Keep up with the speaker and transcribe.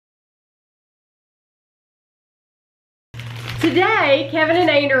Today, Kevin and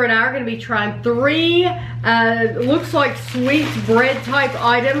Andrew and I are going to be trying 3 looks like sweet bread type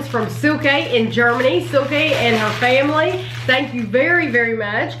items from Silke in Germany. Silke and her family, thank you very, very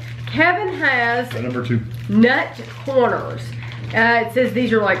much. Kevin has number 2 nut corners. It says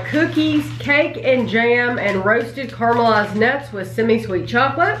these are like cookies, cake and jam, and roasted caramelized nuts with semi-sweet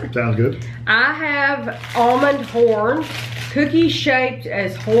chocolate. Sounds good. I have almond horns, cookies shaped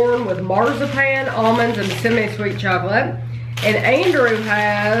as horn with marzipan, almonds, and semi-sweet chocolate. And Andrew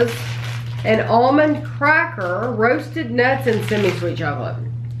has an almond cracker, roasted nuts, and semi-sweet chocolate.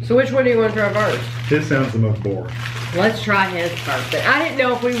 So which one do you want to try first? His sounds the most boring. Let's try his first. I didn't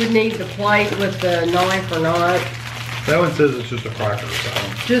know if we would need the plate with the knife or not. That one says it's just a cracker.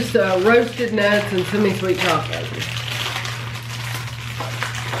 So. Just roasted nuts and semi-sweet chocolate.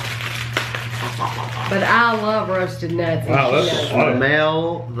 But I love roasted nuts. Wow, that's a lot.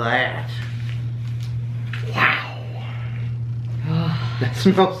 Smell that. Wow. That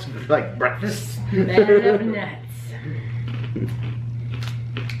smells like breakfast. Smell of nuts.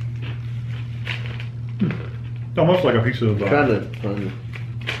 It's almost like a piece of,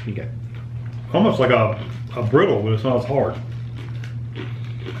 Okay. almost like a brittle, but it's not as hard.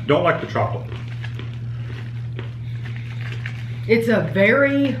 Don't like the chocolate. It's a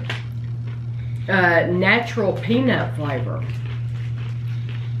very natural peanut flavor.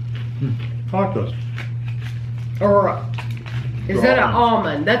 I like those. Or is that an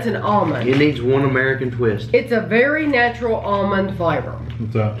almond? That's an almond. It needs one American twist. It's a very natural almond flavor.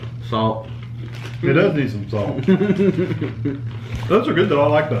 What's that? Salt. It does need some salt. Those are good though. I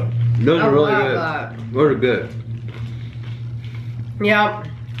like those. Those I are really love good. that. Those are good. Yeah.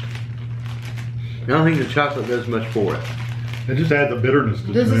 I don't think the chocolate does much for it. It just adds a bitterness to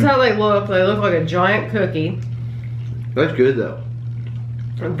it. This is how they look. They look like a giant cookie. That's good though.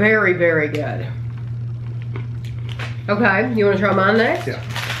 Very, very good. Okay, you want to try mine next? Yeah.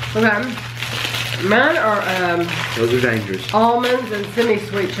 Okay. Mine are Those are dangerous. almonds and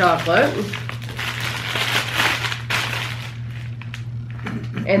semi-sweet chocolate.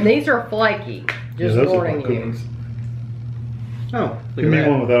 And these are flaky. Just those are warning like you. cookies. Oh, Give me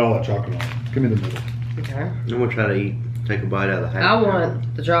one without all that chocolate on it. Give me the middle. Okay. I'm gonna try to take a bite out of the half. I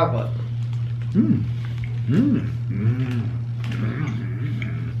want the chocolate. Mmm. Mmm. Mmm.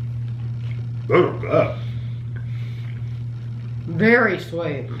 Those are good. Very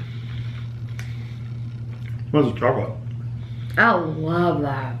sweet. What's the chocolate? I love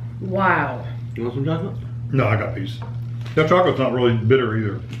that. Wow. You want some chocolate? No, I got a piece. That chocolate's not really bitter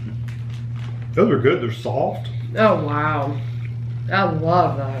either. Those are good. They're soft. Oh, wow. I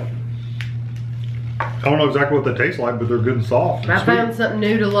love that. I don't know exactly what they taste like, but they're good and soft. And I sweet. found something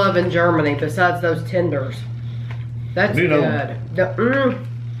new to love in Germany besides those tenders. That's Need good. another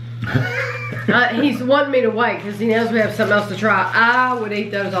He's wanting me to wait because he knows we have something else to try. I would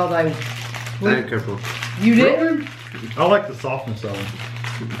eat those all day. Be careful. You didn't? I like the softness of them.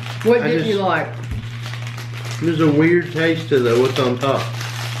 What I did you just- like? There's a weird taste to the what's on top.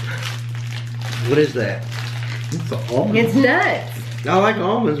 What is that? It's the almond. It's nuts. I like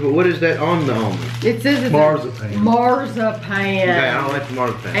almonds, but what is that on the almond? It says it's Marzipan. Marzipan. Okay, I don't like the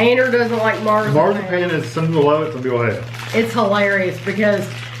marzipan. Andrew doesn't like marzipan. Marzipan is some people love it, some people hate it. It's hilarious because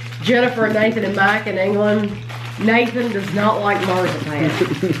Jennifer, Nathan, and Mike in England, Nathan does not like marzipan.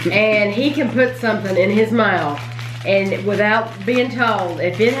 And he can put something in his mouth and without being told,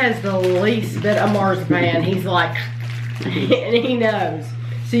 if it has the least bit of marzipan, he's like, and he knows.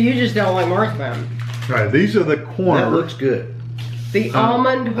 So you just don't like marzipan. All right, these are the corners. That looks good. The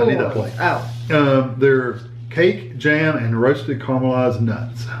almond I need that horns. plate. Oh. They're cake, jam, and roasted caramelized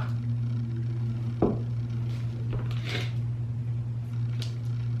nuts.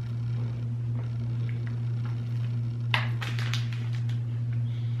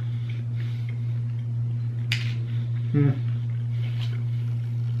 Hmm.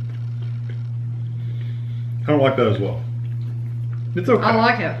 I don't like that as well. It's okay. I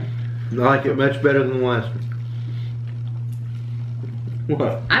like it. I like it much better than the last one.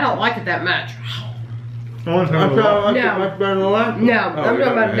 What? I don't like it that much. I want to I try thought I it. liked No. it much better than the last one. No, Oh, I'm talking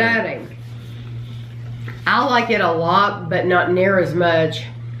yeah, about yeah. Daddy. I like it a lot, but not near as much.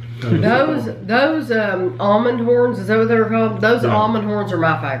 Those almond horns, is that what they're called? Those Yeah. almond horns are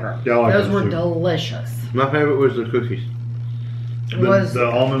my favorite. Yeah, I like those those were too. delicious. My favorite was the cookies. The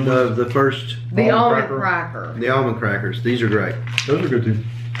almond ones. The first, The almond cracker. cracker. the almond crackers. These are great. Those are good too.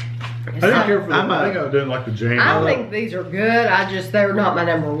 I didn't care for the, I'm a- I think I didn't like the jam. I think these are good. They're not my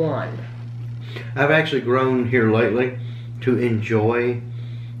number one. I've actually grown here lately to enjoy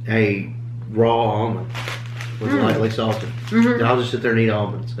a raw almond with lightly salted. Mhm. And I'll just sit there and eat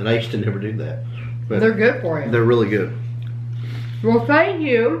almonds. And I used to never do that. But They're good for you. they're really good. Well, thank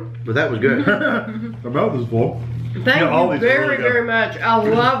you. But that was good. My mouth is full. Thank all you these are very, really good. very much. I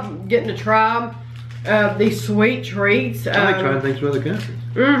love getting to try these sweet treats. I like trying things from other countries.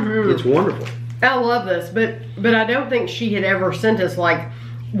 Mm-hmm. It's wonderful. I love this, but I don't think she had ever sent us like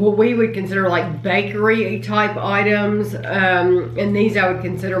what we would consider like bakery type items, and these I would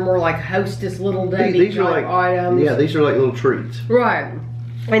consider more like Hostess Little Debbie These are type like items. Yeah, these are like little treats. Right.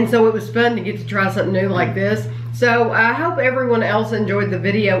 And so it was fun to get to try something new like this. So I hope everyone else enjoyed the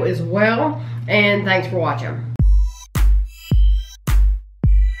video as well, and thanks for watching.